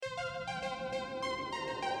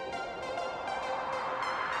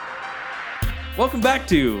Welcome back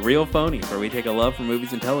to Real Phonies, where we take a love for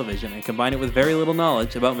movies and television and combine it with very little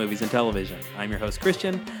knowledge about movies and television. I'm your host,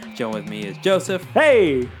 Christian. Joined with me is Joseph.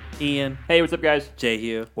 Hey! Ian. Hey, what's up, guys?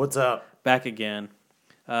 Jehu. What's up? Back again.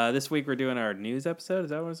 This week we're doing our news episode. Is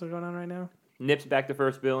that what's going on right now? Nips back to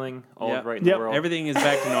first billing. All Yep. right in the world. Everything is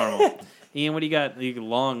back to normal. Ian, what do you got? A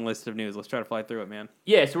long list of news. Let's try to fly through it, man.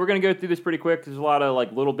 Yeah, so we're going to go through this pretty quick. There's a lot of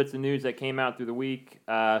little bits of news that came out through the week.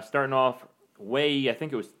 Starting off I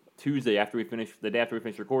think it was Tuesday the day after we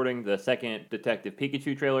finished recording, the second Detective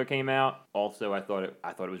Pikachu trailer came out. Also, I thought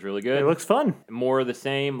it was really good. It looks fun. More of the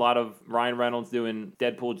same. A lot of Ryan Reynolds doing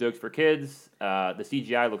Deadpool jokes for kids. The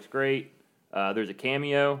CGI looks great. There's a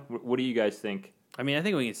cameo. What do you guys think? I mean, I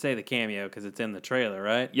think we can say the cameo because it's in the trailer,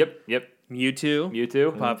 right? Yep.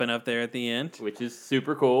 Mewtwo popping up there at the end, Which is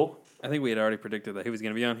super cool. I think we had already predicted that he was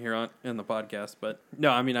going to be on here in the podcast, but no,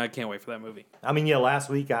 I mean, I can't wait for that movie. I mean, yeah, last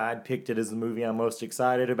week I had picked it as the movie I'm most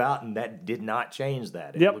excited about, and that did not change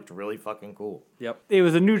that. It looked really fucking cool. Yep. It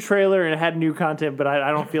was a new trailer and it had new content, but I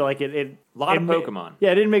don't feel like it. A lot of Pokemon.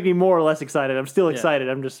 Yeah, it didn't make me more or less excited. I'm still excited.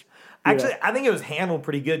 I'm just. Actually, I think it was handled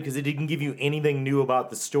pretty good because it didn't give you anything new about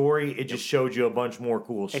the story. It just showed you a bunch more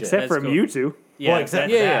cool shit. Except for That's cool. Mewtwo. Yeah, well, except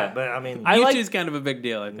yeah, that, yeah. but I mean... Mewtwo's kind of a big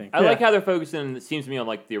deal, I think. I like how they're focusing, it seems to me, on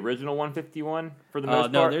the original 151 for the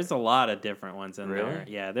most No, part. there's a lot of different ones in Really? there.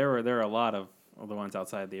 Yeah, there are a lot of the ones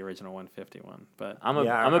outside the original 151. But I'm a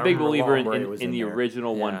I big remember believer Lombre was in in the there.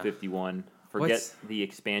 original Yeah. 151. Forget What's- the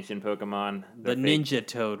expansion Pokemon. the They're fake. Ninja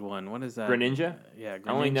Toad one, what is that? Greninja? Yeah, Greninja.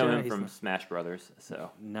 I only know him He's from Smash Brothers,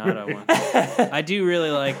 so. not a one. I do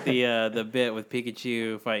really like the bit with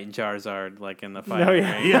Pikachu fighting Charizard, like in the fight. Oh,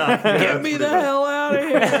 yeah. right? Yeah. Get me the hell out of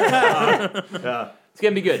here! It's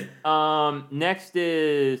going to be good. Next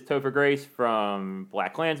is Topher Grace from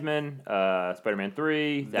Black Klansman, Spider-Man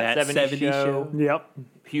 3, That 70 show. Yep.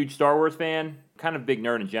 Huge Star Wars fan. Kind of big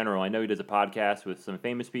nerd in general. I know he does a podcast with some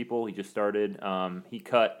famous people. He just started. He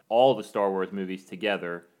cut all the Star Wars movies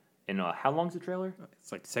together. And how long's the trailer?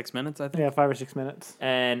 It's like 6 minutes, I think. Yeah, 5 or 6 minutes.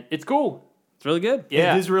 And it's cool. It's really good.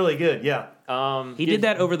 Yeah. It is really good, yeah. He did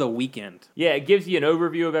that over the weekend. Yeah, it gives you an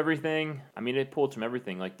overview of everything. I mean, it pulled from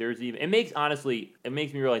everything. It makes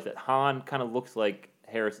me realize that Han kind of looks like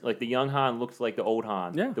Harrison, like the young Han looks like the old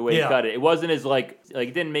Han. Yeah. The way he Yeah. cut it. It wasn't as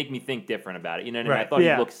it didn't make me think different about it. You know what I mean? Right. I thought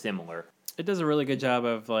Yeah. he looked similar. It does a really good job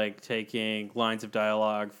of taking lines of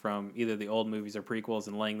dialogue from either the old movies or prequels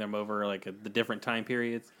and laying them over the different time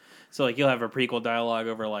periods. So you'll have a prequel dialogue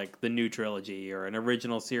over the new trilogy or an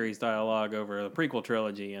original series dialogue over the prequel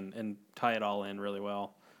trilogy and tie it all in really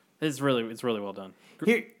well. It's really well done.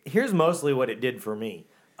 Here's mostly what it did for me.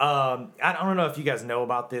 I don't know if you guys know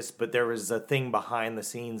about this, but there was a thing behind the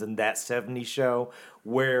scenes in That 70 show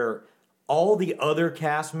where all the other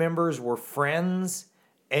cast members were friends,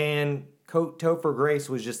 and Topher Grace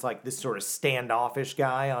was just this sort of standoffish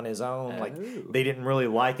guy on his own. They didn't really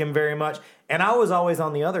like him very much. And I was always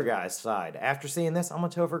on the other guy's side. After seeing this, I'm on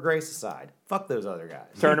Topher Grace's side. Fuck those other guys.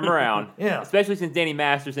 Turn him around. Yeah. Especially since Danny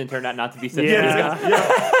Masterson turned out not to be such a Yeah. good guy.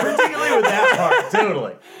 Yeah, particularly with that part,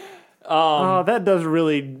 totally. Oh, that does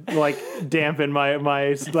really dampen my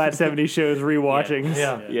That 70 shows rewatchings.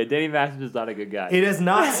 Yeah. Yeah, Danny Masterson's not a good guy. It has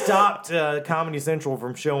not stopped Comedy Central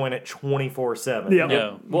from showing it 24/7. Yeah.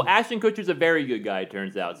 No. Well, Ashton Kutcher's a very good guy, it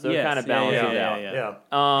turns out. So it Yes, kind of yeah, balances yeah, out. yeah.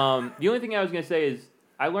 Yeah. The only thing I was going to say is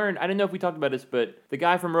I didn't know if we talked about this, but the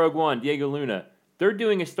guy from Rogue One, Diego Luna, they're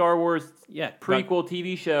doing a Star Wars prequel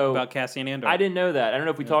TV show. About Cassian Andor. I didn't know that. I don't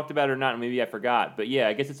know if we talked about it or not. Maybe I forgot. But yeah,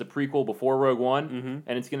 I guess it's a prequel before Rogue One.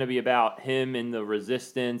 And it's going to be about him and the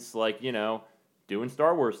Resistance, doing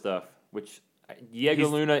Star Wars stuff, which Diego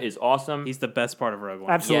Luna is awesome. He's the best part of Rogue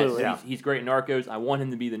One. Absolutely. Yes, he's great in Narcos. I want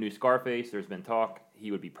him to be the new Scarface. There's been talk.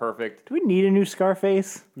 He would be perfect. Do we need a new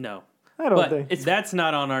Scarface? No. I don't But think. that's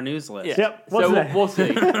not on our news list. Yeah. Yep, what's So that? we'll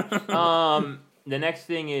see. The next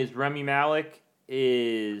thing is Rami Malek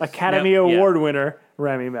is Academy No, yeah. Award winner,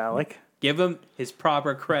 Rami Malek. Give him his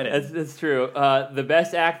proper credit. That's true. The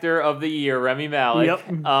best actor of the year, Rami Malek.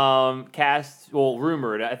 Yep. Cast,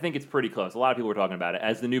 rumored. I think it's pretty close. A lot of people were talking about it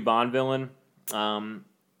as the new Bond villain.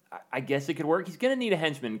 I guess it could work. He's gonna need a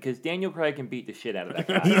henchman because Daniel Craig can beat the shit out of that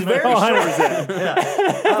guy. He's very Oh, short. 100%.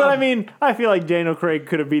 But I mean, I feel like Daniel Craig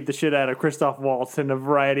could have beat the shit out of Christoph Waltz and a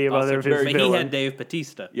variety of Also other of very his But he villains. had Dave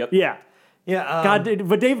Bautista. Yep. Yeah. Yeah. God,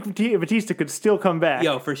 but Dave Bautista could still come back.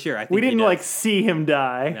 Yo, for sure. I think we didn't he does. see him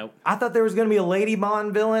die. Nope. I thought there was going to be a Lady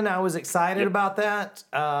Bond villain. I was excited about that.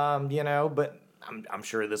 But I'm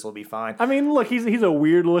sure this will be fine. I mean, look, he's a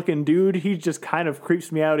weird looking dude. He just kind of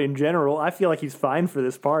creeps me out in general. I feel like he's fine for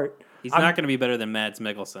this part. He's not going to be better than Mads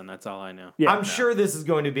Mikkelsen. That's all I know. Yeah. I'm sure this is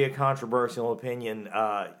going to be a controversial opinion,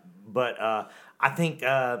 But I think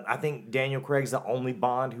Daniel Craig's the only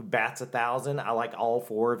Bond who bats 1,000. I like all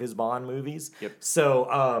 4 of his Bond movies. Yep.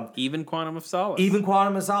 So Even Quantum of Solace. even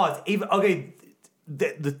Quantum of Solace.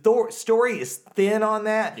 The story is thin on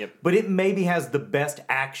that, Yep. but it maybe has the best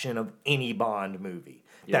action of any Bond movie.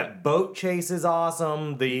 Yeah. That boat chase is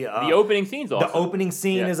awesome. The opening scene's awesome. The opening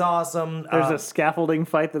scene Yeah. is awesome. There's a scaffolding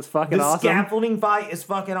fight that's fucking the awesome. scaffolding fight is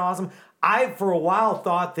fucking awesome. I, for a while,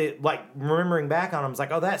 thought that, like, remembering back on it, I was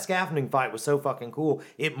like, oh, that scaffolding fight was so fucking cool.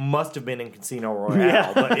 It must have been in Casino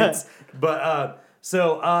Royale. Yeah.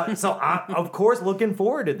 So I'm, of course, looking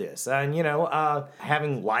forward to this. And,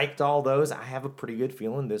 having liked all those, I have a pretty good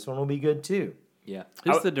feeling this one will be good, too. Yeah.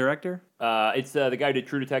 Who's the director? It's the guy who did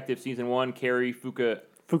True Detective Season 1, Cary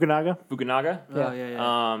Fukunaga. Fukunaga. Oh,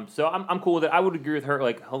 yeah. So I'm cool with it. I would agree with her.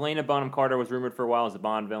 Like, Helena Bonham Carter was rumored for a while as a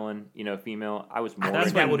Bond villain, female. I was more.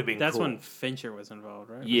 That would've been That's cool. when Fincher was involved,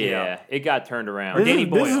 right? Yeah, it got turned around. This Danny is-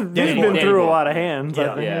 Boyle. This has Danny been Boyle. through a Boyle. lot of hands. I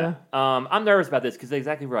think, Yeah. I'm nervous about this because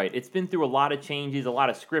exactly right. It's been through a lot of changes, a lot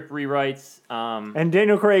of script rewrites. And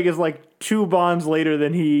Daniel Craig is like 2 Bonds later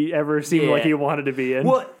than he ever seemed Yeah. like he wanted to be in.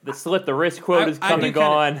 Well, The slit the wrist quote is come do and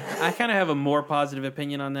gone. I kind of have a more positive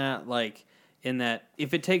opinion on that, like in that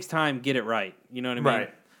if it takes time, get it right. You know what I mean?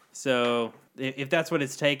 Right. So if that's what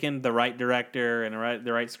it's taken, the right director and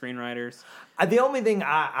the right screenwriters. the only thing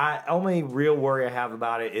only real worry I have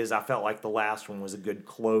about it is I felt like the last one was a good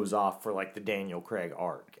close off for like the Daniel Craig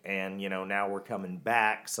arc. And, now we're coming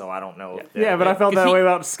back, so I don't know if yeah, but I felt 'cause that he- way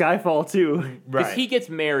about Skyfall too. Because he gets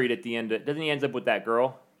married at the end. Doesn't he end up with that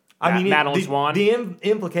girl? I mean, Madeline Swan. The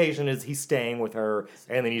implication is he's staying with her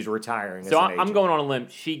and then he's retiring. So as an I'm agent. going on a limb.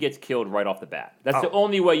 She gets killed right off the bat. That's Oh. the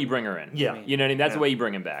only way you bring her in. Yeah. You know what I mean? That's the Yeah. way you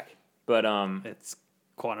bring him back. But It's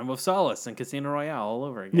Quantum of Solace and Casino Royale all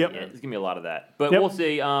over again. Yep. yeah, there's gonna be a lot of that. But Yep. we'll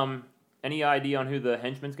see. Any idea on who the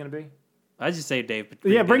henchman's gonna be? I just say Dave.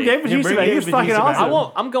 Yeah, bring Dave Yeah, Bautista bring back. He Dave was fucking Bautista back.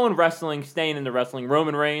 awesome. I'm going wrestling. Staying in the wrestling.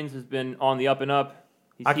 Roman Reigns has been on the up and up.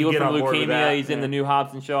 He's I can healed get from on board with leukemia. that, He's in yeah. the new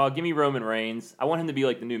Hobbs and Shaw. Give me Roman Reigns. I want him to be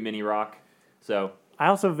like the new Mini Rock. So I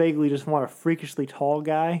also vaguely just want a freakishly tall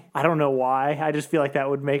guy. I don't know why. I just feel like that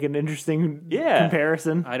would make an interesting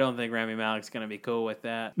comparison. I don't think Rami Malek's gonna be cool with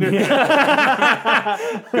that.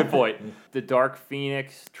 good point. The Dark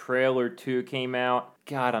Phoenix trailer 2 came out.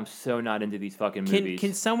 God, I'm so not into these fucking movies.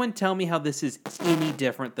 Can someone tell me how this is any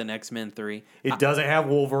different than X-Men 3? It doesn't have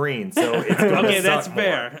Wolverine, so it's gonna Okay, that's suck more.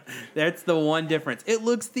 fair. That's the one difference. It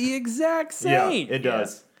looks the exact Yeah, same. it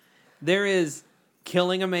does. There is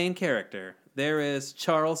killing a main character. There is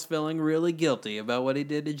Charles feeling really guilty about what he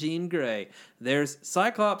did to Jean Grey. There's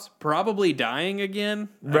Cyclops probably dying again.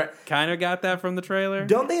 Right. Kind of got that from the trailer.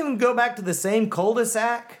 Don't they even go back to the same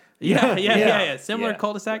cul-de-sac? Yeah. Similar Yeah.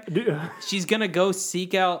 cul-de-sac. She's gonna go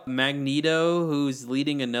seek out Magneto, who's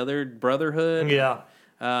leading another brotherhood. Yeah.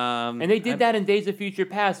 And they did that in Days of Future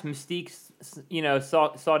Past. Mystique,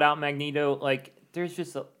 sought out Magneto. Like, there's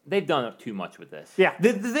just they've done too much with this. Yeah.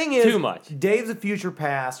 The thing is, Too much. Days of Future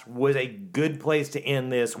Past was a good place to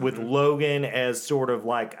end this with Logan as sort of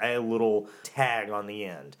like a little tag on the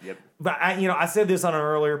end. Yep. But I said this on an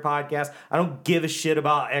earlier podcast. I don't give a shit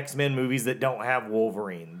about X-Men movies that don't have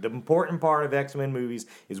Wolverine. The important part of X-Men movies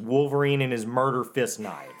is Wolverine and his murder fist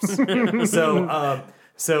knives.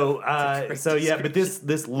 So yeah, but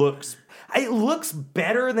this looks. It looks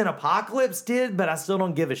better than Apocalypse did, but I still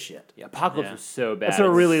don't give a shit. Yeah, Apocalypse Yeah. was so bad. That's a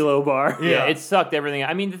really low bar. Yeah, it sucked everything.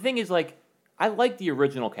 I mean, the thing is, like, I like the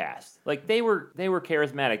original cast. Like, they were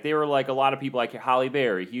charismatic. They were like a lot of people like Halle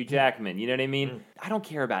Berry, Hugh Jackman. You know what I mean? I don't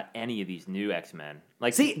care about any of these new X-Men.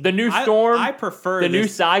 Like, See, the new Storm. I prefer the new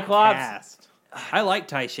this Cyclops. cast. I like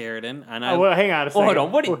Ty Sheridan, and Oh, well, hang on a second. hold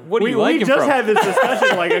on, what do you like We him just from? had this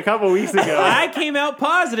discussion like a couple weeks ago. I came out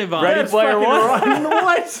positive on Ready it. Player One.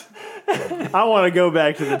 What? I want to go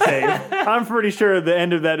back to the tape. I'm pretty sure the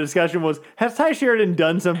end of that discussion was, has Ty Sheridan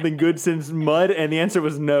done something good since Mud? And the answer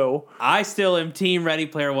was no. I still am Team Ready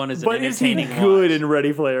Player One as an But is he entertaining good watch. in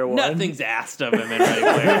Ready Player One? Nothing's asked of him in Ready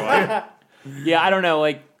Player One. Yeah, I don't know.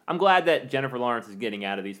 Like, I'm glad that Jennifer Lawrence is getting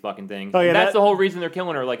out of these fucking things. Oh, yeah, That's that- the whole reason they're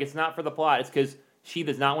killing her. Like, it's not for the plot. It's because she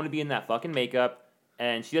does not want to be in that fucking makeup,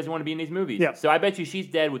 and she doesn't want to be in these movies. Yeah. So I bet you she's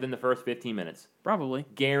dead within the first 15 minutes. Probably.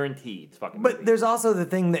 Guaranteed. It's fucking But movie. there's also the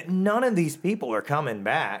thing that none of these people are coming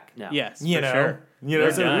back. No. Yes, You for know, sure.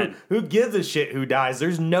 They're so done. who gives a shit who dies?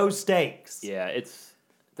 There's no stakes. Yeah, it's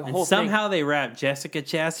the And whole somehow they wrapped Jessica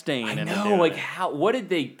Chastain thing. I into know, doing like, it. how? What did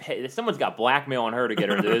they pay? Someone's got blackmail on her to get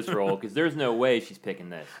her into this role, because there's no way she's picking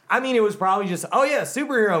this. I mean, it was probably just, oh yeah,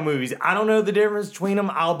 superhero movies. I don't know the difference between them.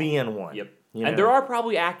 I'll be in one. Yep. You And know? there are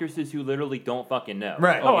probably actresses who literally don't fucking know.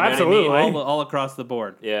 Right. You know what I mean? absolutely. all across the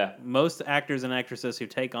board. Yeah. Most actors and actresses who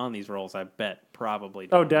take on these roles, I bet, probably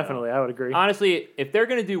don't Oh, know. definitely. I would agree. Honestly, if they're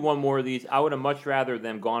gonna do one more of these, I would have much rather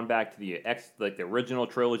them gone back to the the original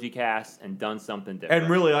trilogy cast and done something different.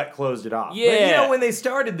 And really like closed it off. But, Yeah. when they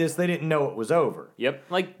started this, they didn't know it was over. Yep.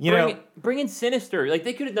 Like You bring know- bring in Sinister. Like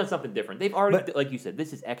they could have done something different. They've already, But- like you said,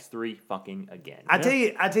 this is X3 fucking again. I tell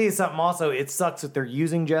you something. Also, it sucks that they're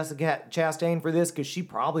using Jessica Chastain for this because she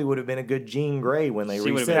probably would have been a good Jean Grey when they She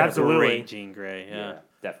would have reset. been her. Absolutely. great Jean Grey. Yeah.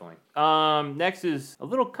 Definitely. Next is a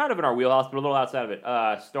little kind of in our wheelhouse, but a little outside of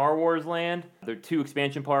it. Star Wars Land. There are 2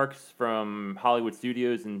 expansion parks from Hollywood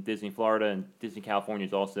Studios in Disney Florida and Disney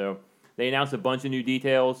California's also. They announced a bunch of new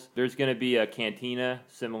details. There's going to be a cantina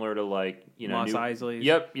similar to Mos Eisley's.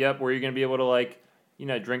 Yep, where you're going to be able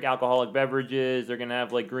to drink alcoholic beverages. They're going to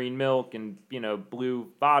have green milk and blue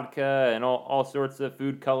vodka and all sorts of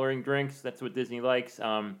food coloring drinks. That's what Disney likes.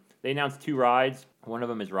 They announced 2 rides. One of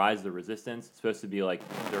them is Rise of the Resistance. It's supposed to be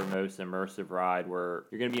their most immersive ride where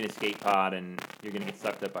you're going to be in an escape pod and you're going to get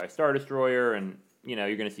sucked up by a Star Destroyer and you're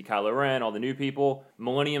going to see Kylo Ren, all the new people.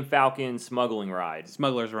 Millennium Falcon smuggling ride.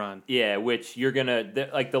 Smuggler's Run. Yeah, which you're going to,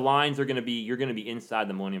 the lines are going to be, you're going to be inside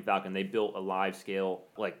the Millennium Falcon. They built a live scale,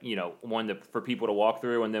 one for people to walk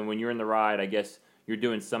through. And then when you're in the ride, I guess you're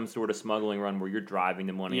doing some sort of smuggling run where you're driving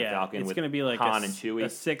the Millennium Yeah, Falcon it's with going to be like Han and Chewie. a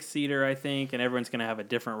 6-seater, I think, and everyone's going to have a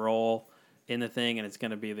different role in the thing, and it's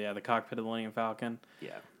going to be the cockpit of the Millennium Falcon. Yeah.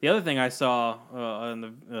 The other thing I saw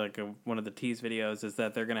on one of the tease videos is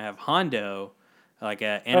that they're going to have Hondo, like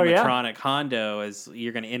an animatronic Hondo, as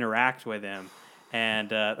you're going to interact with him. And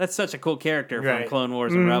that's such a cool character Right. from Clone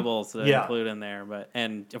Wars and Rebels to Yeah. include in there.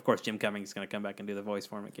 And of course, Jim Cummings is going to come back and do the voice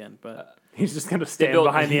for him again. But He's just going to stand built-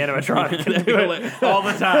 behind the animatronic and do it. all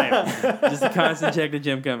the time, just a constant check to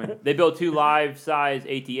Jim Cummings. They built 2 life-size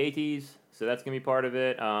AT-ATs, so that's gonna be part of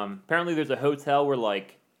it. Apparently, there's a hotel where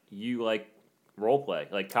you role play,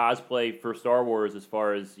 cosplay for Star Wars, as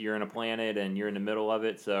far as you're in a planet and you're in the middle of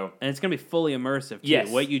it. So And it's going to be fully immersive too. Yes.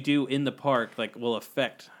 What you do in the park will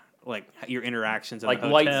affect your interactions in the hotel.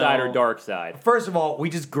 light side or dark side. First of all, we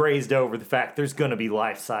just grazed over the fact there's going to be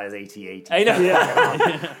life-size AT-AT. I know.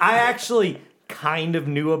 I actually kind of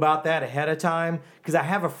knew about that ahead of time because I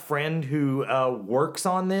have a friend who works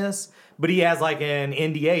on this, but he has an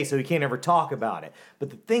NDA, so he can't ever talk about it.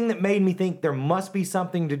 But the thing that made me think there must be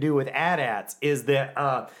something to do with AT-ATs is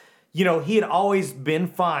that, he had always been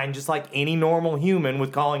fine, just like any normal human,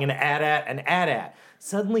 with calling an AT-AT an AT-AT.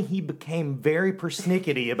 Suddenly he became very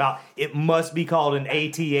persnickety about it must be called an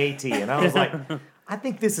AT-AT. And I was like, I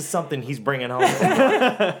think this is something he's bringing home.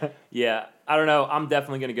 Yeah, I don't know. I'm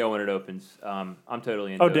definitely gonna go when it opens. I'm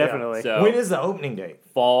totally into Oh, it. definitely. So When is the opening date?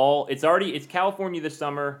 fall. It's California this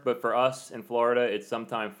summer, but for us in Florida, it's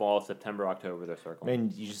sometime fall, September, October. They're circling.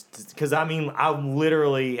 And you just because I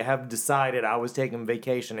literally have decided I was taking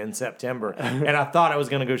vacation in September, and I thought I was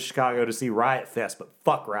going to go to Chicago to see Riot Fest, but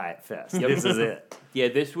fuck Riot Fest. This is it. Yeah,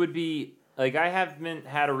 this would be I haven't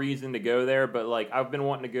had a reason to go there, but I've been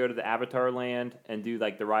wanting to go to the Avatar Land and do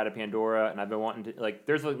the Ride of Pandora, and I've been wanting to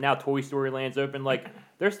there's now Toy Story Land's open.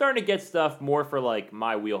 They're starting to get stuff more for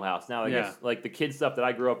my wheelhouse now. I guess the kid stuff that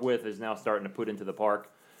I grew up with is now starting to put into the park.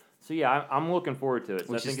 So yeah, I'm looking forward to it.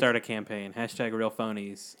 So We I should think start a campaign.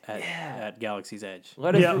 #RealPhonies at Galaxy's Edge.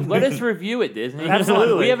 let us Yeah. let us review it, Disney.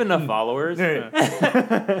 Absolutely. We have enough followers.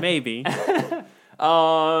 Maybe.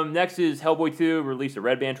 Next is Hellboy 2 released a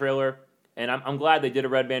Red Band trailer, and I'm glad they did a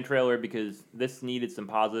Red Band trailer because this needed some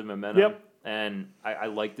positive momentum. Yep. And I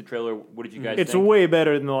liked the trailer. What did you guys It's think? way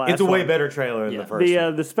better than the last It's a way one. better trailer than Yeah. the first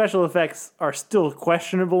one. The special effects are still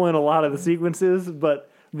questionable in a lot of the sequences, but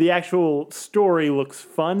the actual story looks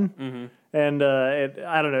fun. And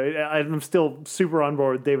I don't know. I'm still super on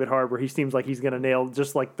board with David Harbour. He seems like he's going to nail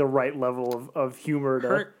just the right level of humor.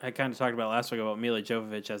 Kurt, I kind of talked about last week about Mila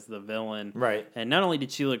Jovovich as the villain. Right. And not only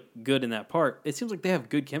did she look good in that part, it seems like they have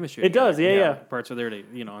good chemistry. It does, together. yeah. Parts where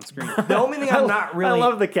they're, on screen. The only thing I'm not really I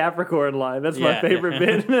love the Capricorn line. That's my Yeah. favorite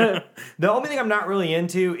bit. the only thing I'm not really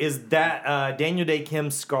into is that Daniel Day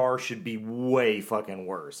Kim's scar should be way fucking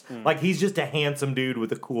worse. He's just a handsome dude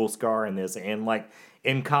with a cool scar in this, and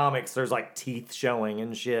in comics there's teeth showing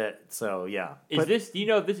and shit. So yeah. Do you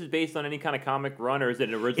know if this is based on any kind of comic run or is it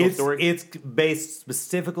an original story? It's based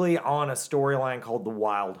specifically on a storyline called The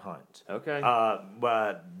Wild Hunt. Okay.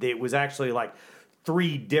 But it was actually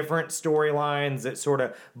 3 different storylines that sort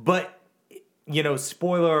of, but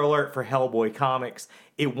spoiler alert for Hellboy comics,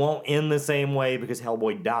 it won't end the same way because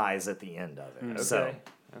Hellboy dies at the end of it. So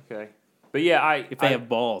Okay. But yeah, If they have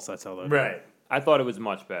balls, that's how they right. I thought it was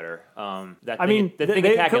much better. That I thing, mean, the thing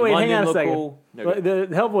attacking hang London on a looked second. cool. No, Like, the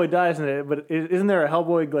Hellboy dies in it, but isn't there a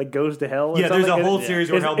Hellboy like goes to hell? Or Yeah, there's a something? whole series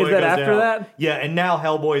where Is Hellboy that goes after down. that? Yeah, and now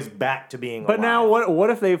Hellboy's back to being But alive. now, what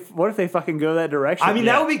if they fucking go that direction? I mean,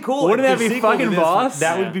 that would be cool. Wouldn't If that the be sequel to fucking this- boss?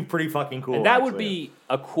 That Yeah. would be pretty fucking cool. and that would actually. be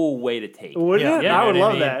a cool way to take. Wouldn't Yeah. it? Yeah, I would you know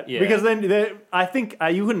what I love mean? that Yeah. because then I think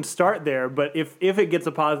you wouldn't start there, but if it gets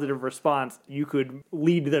a positive response, you could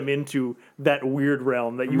lead them into that weird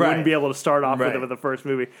realm that you Right. wouldn't be able to start off Right. with the first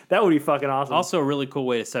movie. That would be fucking awesome. Also, a really cool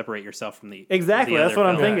way to separate yourself from the exactly, the that's other what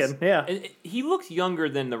I'm films. thinking. Yeah. And he looks younger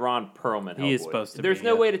than the Ron Perlman. He is Hellboy. supposed to There's be,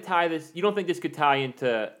 no yeah. way to tie this. You don't think this could tie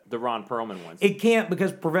into the Ron Perlman ones? It can't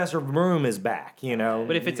because Professor Broom is back. You know,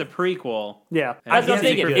 But if it's a prequel, Yeah. And That's what I'm I guess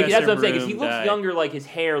thinking. it could. That's what I'm saying. Because Professor he looks Broom younger, like his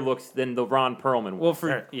hair looks than the Ron Perlman well, one.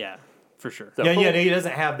 for for sure. So- yeah, he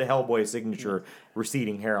doesn't have the Hellboy signature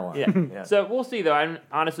receding hairline. Yeah. So we'll see though.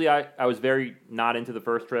 Honestly, I was very not into the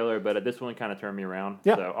first trailer, but this one kind of turned me around.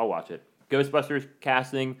 Yeah. So I'll watch it. Ghostbusters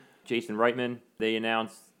casting Jason Reitman. They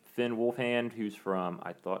announced Finn Wolfhard, who's from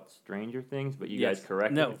I thought Stranger Things, but you guys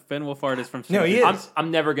corrected No, me. Finn Wolfhard is from. No, he Stranger is.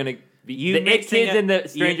 I'm never gonna be You the it mixing kids it- and the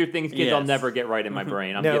Stranger you- Things kids. I'll yes. never get right in my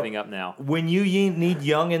brain. I'm No. giving up now. When you need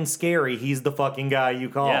young and scary, he's the fucking guy you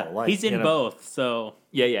call. Yeah, Like, he's in you know. both. So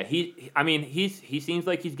Yeah. He seems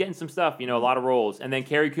like he's getting some stuff. You know, a lot of roles. And then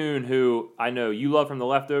Carrie Coon, who I know you love from The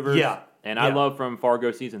Leftovers. Yeah. And I Yeah. love from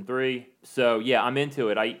Fargo season 3. So yeah, I'm into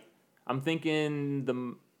it. I'm thinking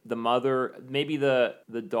the mother, maybe the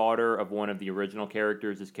daughter of one of the original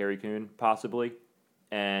characters is Carrie Coon, possibly,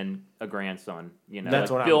 and a grandson. You know,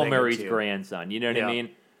 That's like what I'm Bill thinking, Murray's too. grandson. You know what Yeah. I mean?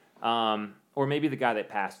 Or maybe the guy that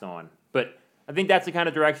passed on. But I think that's the kind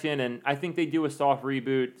of direction, and I think they do a soft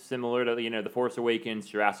reboot similar to The Force Awakens,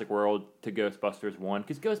 Jurassic World to Ghostbusters 1,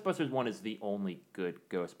 because Ghostbusters 1 is the only good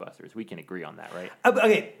Ghostbusters. We can agree on that, right?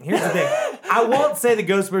 Okay, here's the thing. I won't say the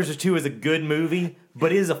Ghostbusters 2 is a good movie,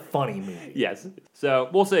 but it is a funny movie. Yes. So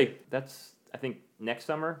we'll see. That's, I think, next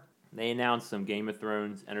summer. They announced some Game of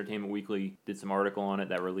Thrones. Entertainment Weekly did some article on it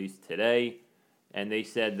that released today, and they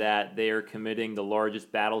said that they are committing the largest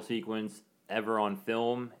battle sequence ever on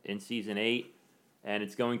film in season 8. And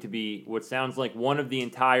it's going to be what sounds like one of the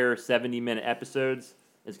entire 70-minute episodes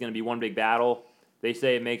is going to be one big battle. They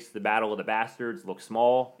say it makes the Battle of the Bastards look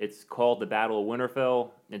small. It's called the Battle of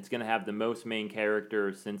Winterfell. It's going to have the most main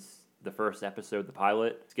characters since the first episode, the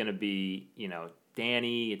pilot. It's going to be,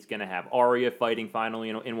 Dany. It's going to have Arya fighting finally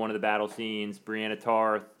in one of the battle scenes. Brienne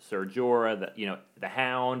Tarth, Ser Jorah, the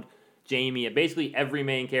Hound, Jaime. Basically every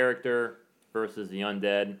main character versus the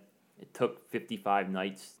undead. It took 55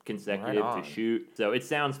 nights consecutive Right on. to shoot. So it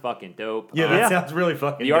sounds fucking dope. Yeah, that sounds really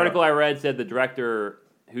fucking The dope. article I read said the director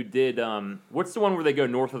who did what's the one where they go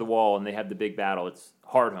north of the wall and they have the big battle? It's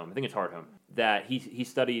Hardhome. I think it's Hardhome. That he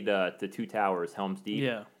studied the Two Towers, Helm's Deep,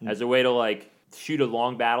 Yeah. as a way to shoot a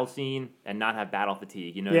long battle scene and not have battle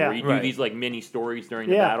fatigue. Yeah. Where you do Right. these mini stories during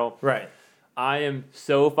the Yeah. battle. Right. I am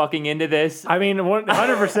so fucking into this. I mean,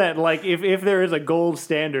 100%. Like, if there is a gold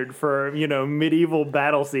standard for medieval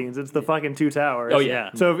battle scenes, it's the fucking Two Towers. Oh, yeah.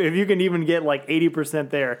 So if you can even get 80%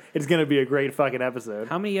 there, it's gonna be a great fucking episode.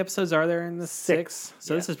 how many episodes are there in this? 6.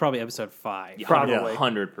 So this is probably episode 5. Probably.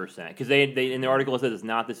 100%. Because they in the article it says it's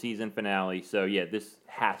not the season finale. So yeah, this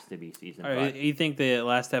has to be season Or 5. you think the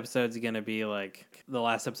last episode's going to be the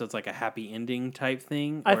last episode's like a happy ending type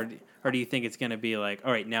thing, or do you think it's going to be like,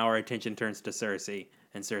 all right, now our attention turns to Cersei,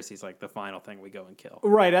 and Cersei's like the final thing we go and kill?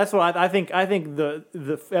 Right, that's what I think. I think the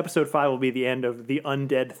episode 5 will be the end of the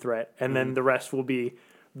undead threat, and then the rest will be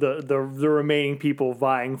the remaining people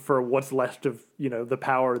vying for what's left of the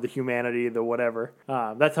power, the humanity, the whatever.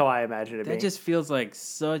 That's how I imagine it That being. just feels like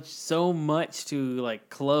so much to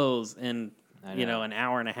close in know. an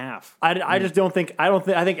hour and a half. I just don't think I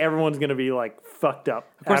think everyone's gonna be fucked up.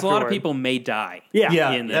 Of course, a lot of afterward. people may die. Yeah,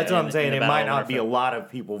 Yeah, in the- that's what in I'm the- saying. in the It Battle might of not be a Winterfell. lot of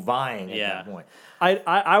people vying at Yeah. that point.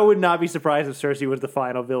 I would not be surprised if Cersei was the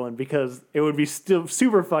final villain because it would be still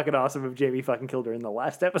super fucking awesome if Jaime fucking killed her in the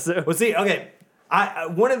last episode. Well, see, okay.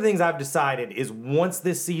 One of the things I've decided is once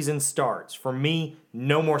this season starts, for me,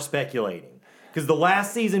 no more speculating. Because the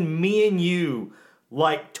last season, me and you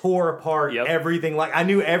tore apart Yep. everything. I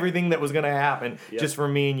knew everything that was going to happen just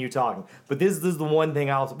from me and you talking. But this is the one thing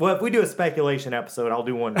well, if we do a speculation episode, I'll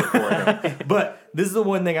do one before that. But this is the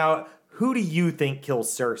one thing who do you think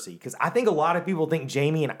kills Cersei? Because I think a lot of people think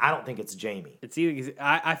Jaime, and I don't think it's Jaime. It's either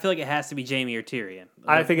I feel like it has to be Jaime or Tyrion.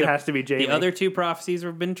 I think it has to be Jaime. The other 2 prophecies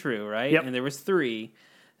have been true, right? Yep. And there was 3.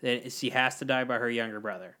 That she has to die by her younger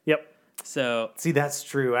brother. Yep. So See, that's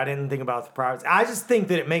true. I didn't think about the privacy. I just think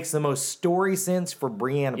that it makes the most story sense for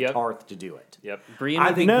Brienne of Yep. Tarth to do it. Yep. Brienne I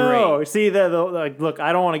would be think- No, great. see that like, look,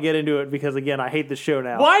 I don't want to get into it because again, I hate the show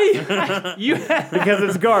now. Why do you? Because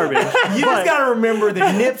it's garbage. You just got to remember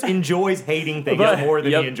that Nips enjoys hating things But- more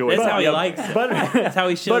than Yep. he enjoys That's how he them. likes it. But That's how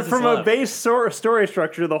he shows but his from a love. base story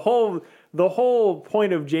structure, the whole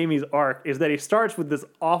point of Jamie's arc is that he starts with this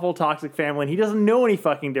awful toxic family and he doesn't know any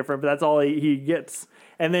fucking different, but that's all he gets.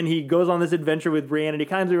 And then he goes on this adventure with Brienne and he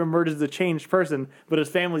kind of emerges a changed person, but his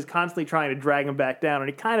family's constantly trying to drag him back down and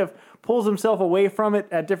he kind of pulls himself away from it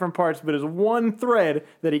at different parts, but his one thread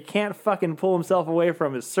that he can't fucking pull himself away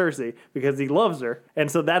from is Cersei because he loves her. And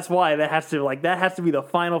so that's why that has to be the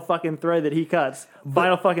final fucking thread that he cuts.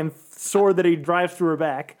 Final fucking sword that he drives through her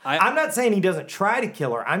back. I'm not saying he doesn't try to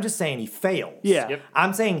kill her. I'm just saying he fails. Yeah. Yep.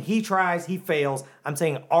 I'm saying he tries, he fails. I'm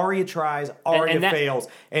saying Arya tries, Arya and that- fails.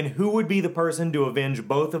 And who would be the person to avenge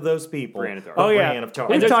both of those people? Brienne of Tarth. But Oh yeah, Brienne of Tarth.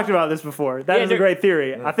 we've there's- talked about this before. That Yeah, is a there- great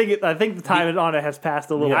theory. I think the time on it has passed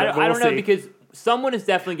a little I bit. don't, but I we'll don't know see. because someone is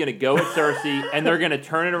definitely going to go with Cersei and they're going to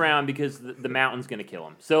turn it around because the mountain's going to kill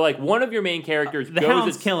him. So like one of your main characters The goes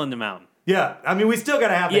Hound's at- killing the mountain. Yeah, I mean, we still got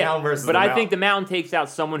to have the Hound versus but the I Mountain. think the mountain takes out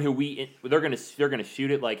someone who they're gonna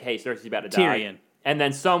shoot it like, hey, Cersei's about to die. Tyrion. And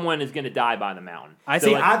then someone is gonna die by the mountain. I So,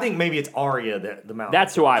 see. like, I think maybe it's Arya that the Mountain.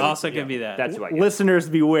 that's who I would, Also could be that. That's who I get. Listeners,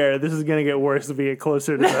 beware. This is going to get worse as we get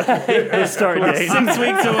closer to the start date. 6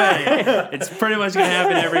 weeks away. It's pretty much going to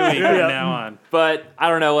happen every week from now on. But I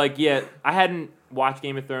don't know, like, yeah, I hadn't watched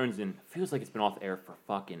Game of Thrones and it feels like it's been off the air for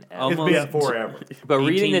fucking ever. It's Almost been forever. But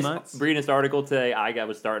 18 months? reading this article today, I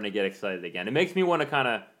was starting to get excited again. It makes me want to kind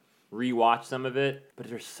of rewatch some of it, but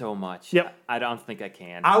there's so much. Yep. I don't think I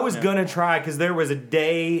can. I was gonna try because there was a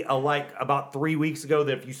day, like about 3 weeks ago,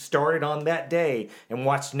 that if you started on that day and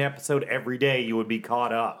watched an episode every day, you would be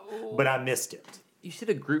caught up. But I missed it. You should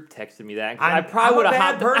have group texted me that. I'm- I probably would I'm a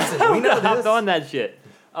have bad hopped, person. I We know would've hopped this. on that shit.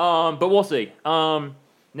 But we'll see.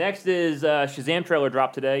 Next is Shazam trailer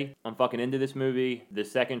dropped today. I'm fucking into this movie. The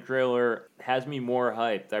second trailer has me more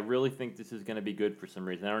hyped. I really think this is going to be good for some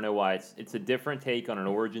reason. I don't know why. It's a different take on an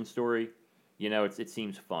origin story. You know, it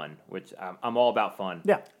seems fun, which I'm all about fun.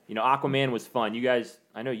 Yeah. You know, Aquaman was fun. You guys,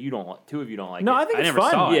 I know you don't like. Two of you don't like No, it. I think I it's never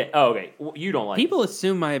fun. saw it. Yeah. Oh, okay. Well, you don't like People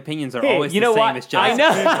assume my opinions are Hey, always it. You the know same what? as I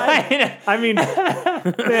Justin. know. I mean,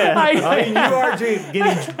 yeah. I mean, you are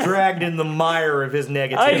getting dragged in the mire of his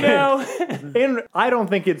negativity. I know. And I don't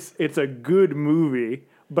think it's a good movie,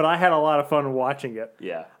 but I had a lot of fun watching it.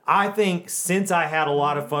 Yeah. I think since I had a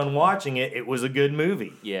lot of fun watching it, it was a good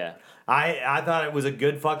movie. Yeah. I thought it was a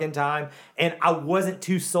good fucking time, and I wasn't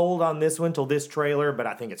too sold on this one till this trailer, but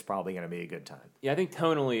I think it's probably going to be a good time. Yeah, I think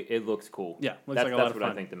tonally it looks cool. Yeah, looks that's, like a that's lot of what I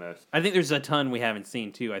fun. think the most. I think there's a ton we haven't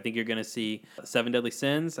seen too. I think you're going to see Seven Deadly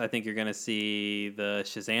Sins. I think you're going to see the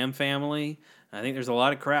Shazam family. I think there's a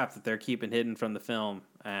lot of crap that they're keeping hidden from the film,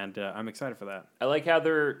 and I'm excited for that. I like how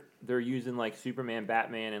they're using like Superman,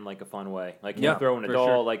 Batman in like a fun way. Like Yeah, throwing a for doll.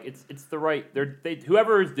 sure. Like it's the right.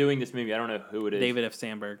 Whoever is doing this movie, I don't know who it is, David F.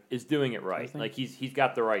 Sandberg. is doing it right. Like he's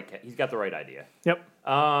got the right idea. Yep.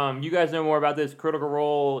 You guys know more about this. Critical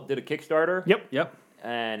Role did a Kickstarter. Yep. Yep.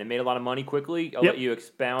 And it made a lot of money quickly. I'll Yep. let you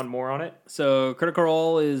expound more on it. So Critical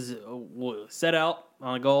Role is set out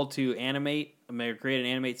on a goal to create an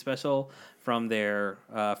animate special from their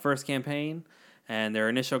first campaign, and their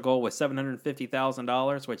initial goal was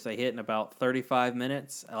 $750,000, which they hit in about 35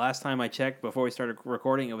 minutes. Last time I checked, before we started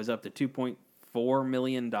recording, it was up to $2.4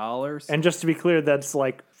 million. And just to be clear, that's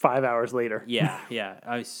like 5 hours later. Yeah,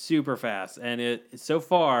 super fast, and so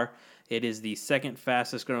far it is the second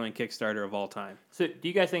fastest growing Kickstarter of all time. So do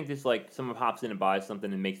you guys think this like someone hops in and buys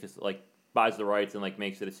something and makes this like buys the rights and like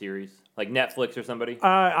makes it a series like Netflix or somebody?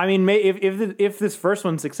 I mean, if this first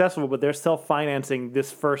one's successful, but they're self-financing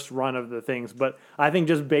this first run of the things. But I think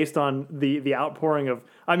just based on the outpouring of,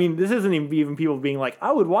 I mean, this isn't even people being like,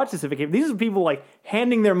 I would watch this if it came. These are people like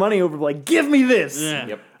handing their money over, like, give me this. Yeah.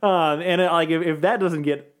 Yep. And like if that doesn't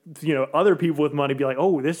get other people with money be like,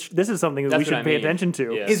 oh, this is something that we That's what should I pay mean. attention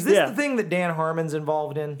to. Yeah. Is this Yeah. the thing that Dan Harmon's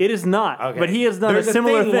involved in? It is not, Okay. but he has done There's a a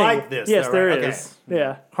similar thing thing like this, Yes, though, there right? is.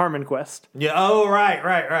 Yeah, Harmon Quest. Yeah. Oh,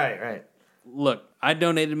 right. Look, I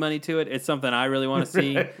donated money to it. It's something I really want to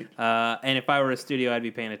see, and if I were a studio, I'd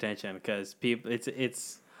be paying attention because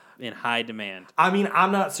it's in high demand. I mean,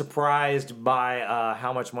 I'm not surprised by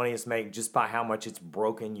how much money it's made, just by how much it's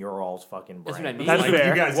broken your all's fucking brain. That's what I mean. That's like, fair.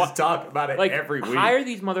 You guys just talk about it Like every week. hire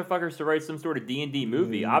these motherfuckers to write some sort of D&D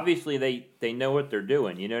movie. Obviously they know what they're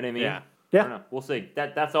doing. You know what I mean? Yeah. I Yeah, don't know. We'll see.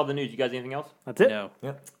 That's all the news. You guys anything else? that's it. No,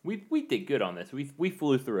 Yeah. We did good on this. We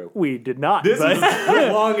flew through. We did not. This but is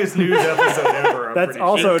the longest news episode ever. I'm that's pretty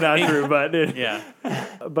also sure. not true. But yeah,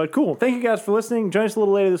 But cool. Thank you guys for listening. Join us a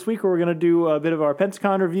little later this week where we're going to do a bit of our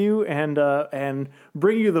Pensacon review and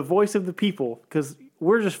bring you the voice of the people, because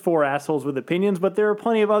we're just 4 assholes with opinions, but there are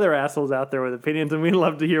plenty of other assholes out there with opinions, and we'd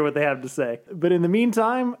love to hear what they have to say. But in the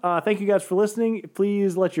meantime, thank you guys for listening.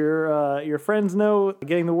 Please let your friends know.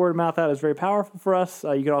 Getting the word of mouth out is very powerful for us.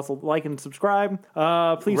 You can also like and subscribe.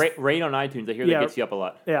 Please rate on iTunes. I hear that gets you up a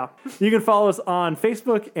lot. Yeah. You can follow us on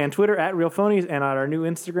Facebook and Twitter at Real Phonies, and on our new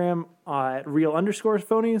Instagram at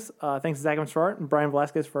Real_Phonies. Thanks to Zach Evans for art and Brian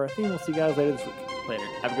Velasquez for our theme. We'll see you guys later this week. Later.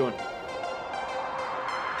 Have a good one.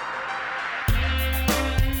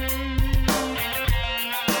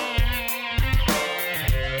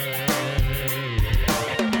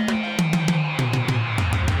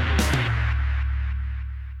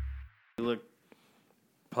 You look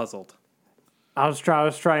puzzled. I was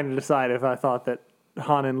trying to decide if I thought that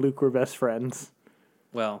Han and Luke were best friends.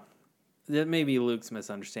 Well, that may be Luke's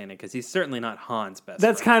misunderstanding, because he's certainly not Han's best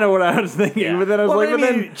That's friend. kind of what I was thinking. Yeah. But then I was Well, like,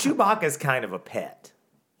 I mean, Chewbacca's kind of a pet.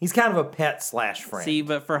 He's kind of a pet / friend. See,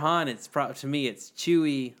 but for Han, to me, it's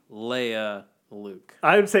Chewie, Leia, Luke.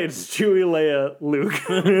 I would say it's Chewie, Leia, Luke.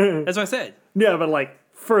 That's what I said. Yeah, but like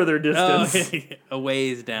further distance. A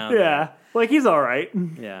ways down. Yeah, like he's all right.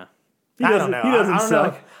 Yeah. He I doesn't, don't know. He doesn't I don't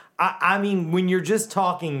suck. know. I mean, when you're just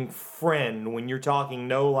talking friend, when you're talking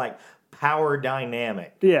no like power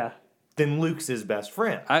dynamic, Yeah. then Luke's his best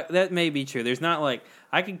friend. That may be true. There's not like,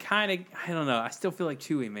 I can kind of, I don't know. I still feel like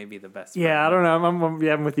Chewie may be the best friend. Yeah, I don't know.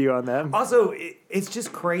 I'm with you on that. Also, it's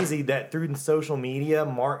just crazy that through social media,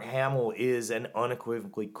 Mark Hamill is an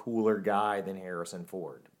unequivocally cooler guy than Harrison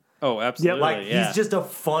Ford. Oh, absolutely. Like, yeah. he's just a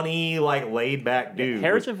funny, like, laid-back dude.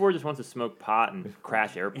 Harrison Ford just wants to smoke pot and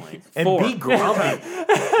crash airplanes. and Ford. be grumpy.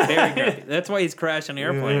 Very grumpy. That's why he's crashing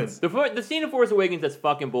airplanes. The scene in Force Awakens that's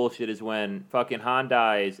fucking bullshit is when fucking Han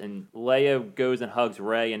dies and Leia goes and hugs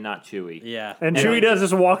Rey and not Chewie. Yeah. And Chewie does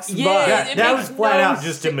just walks Yeah, by. that it that makes was flat no out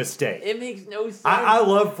just a sense. mistake. It makes no sense. I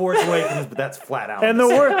love Force Awakens, but that's flat out. And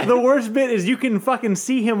the worst bit is you can fucking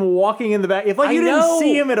see him walking in the back. If like you I didn't know.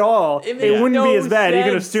 see him at all, It it, makes wouldn't no be as bad. You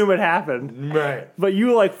can sense. assume it happened. Right. But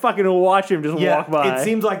you like fucking watch him just Yeah, walk by. it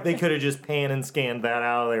seems like they could have just pan and scanned that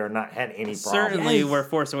out of there and not had any problem. Certainly, Yes. where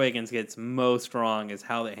Force Awakens gets most wrong is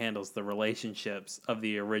how it handles the relationships of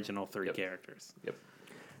the original 3 characters. Yep.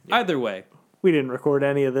 Either way, We didn't record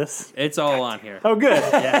any of this. it's all on here. Oh, good.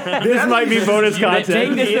 This might be bonus Make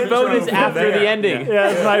content. this the bonus Intro after from the there. ending. Yeah,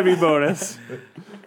 this might be bonus.